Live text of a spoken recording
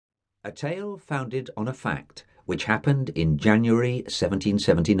A tale founded on a fact which happened in January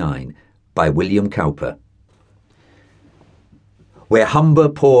 1779 by William Cowper. Where Humber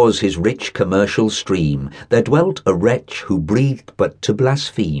pours his rich commercial stream, there dwelt a wretch who breathed but to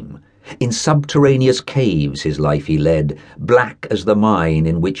blaspheme. In subterraneous caves his life he led, black as the mine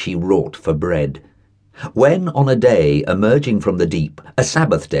in which he wrought for bread. When on a day, emerging from the deep, a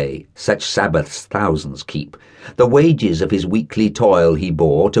Sabbath day, such Sabbaths thousands keep, the wages of his weekly toil he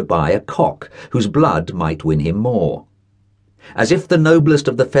bore to buy a cock, whose blood might win him more. As if the noblest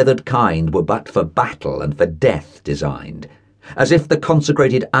of the feathered kind were but for battle and for death designed, as if the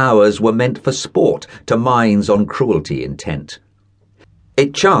consecrated hours were meant for sport to minds on cruelty intent.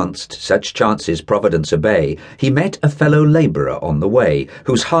 It chanced, such chances Providence obey, he met a fellow labourer on the way,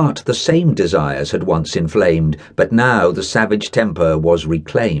 whose heart the same desires had once inflamed, but now the savage temper was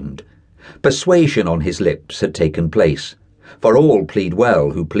reclaimed. Persuasion on his lips had taken place, for all plead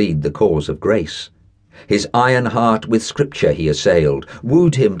well who plead the cause of grace. His iron heart with Scripture he assailed,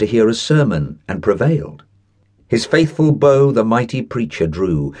 wooed him to hear a sermon, and prevailed. His faithful bow the mighty preacher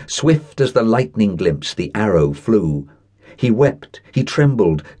drew, swift as the lightning glimpse the arrow flew. He wept, he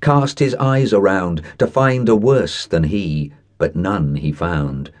trembled, cast his eyes around, to find a worse than he, but none he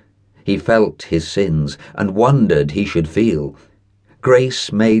found. He felt his sins, and wondered he should feel.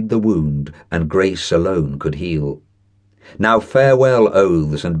 Grace made the wound, and grace alone could heal. Now farewell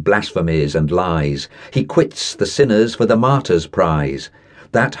oaths and blasphemies and lies, he quits the sinners for the martyr's prize.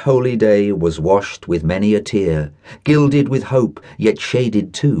 That holy day was washed with many a tear, gilded with hope, yet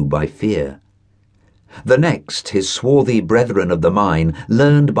shaded too by fear. The next, his swarthy brethren of the mine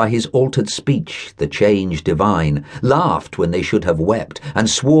learned by his altered speech the change divine, laughed when they should have wept, and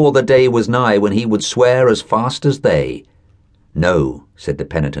swore the day was nigh when he would swear as fast as they. No, said the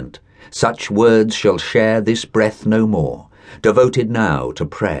penitent, such words shall share this breath no more, devoted now to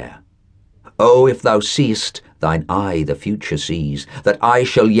prayer. Oh, if thou seest, thine eye the future sees, that I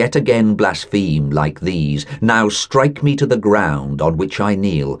shall yet again blaspheme like these, now strike me to the ground on which I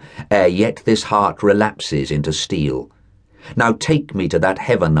kneel, ere yet this heart relapses into steel. Now take me to that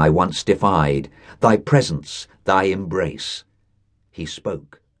heaven I once defied, thy presence, thy embrace. He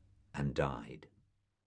spoke and died.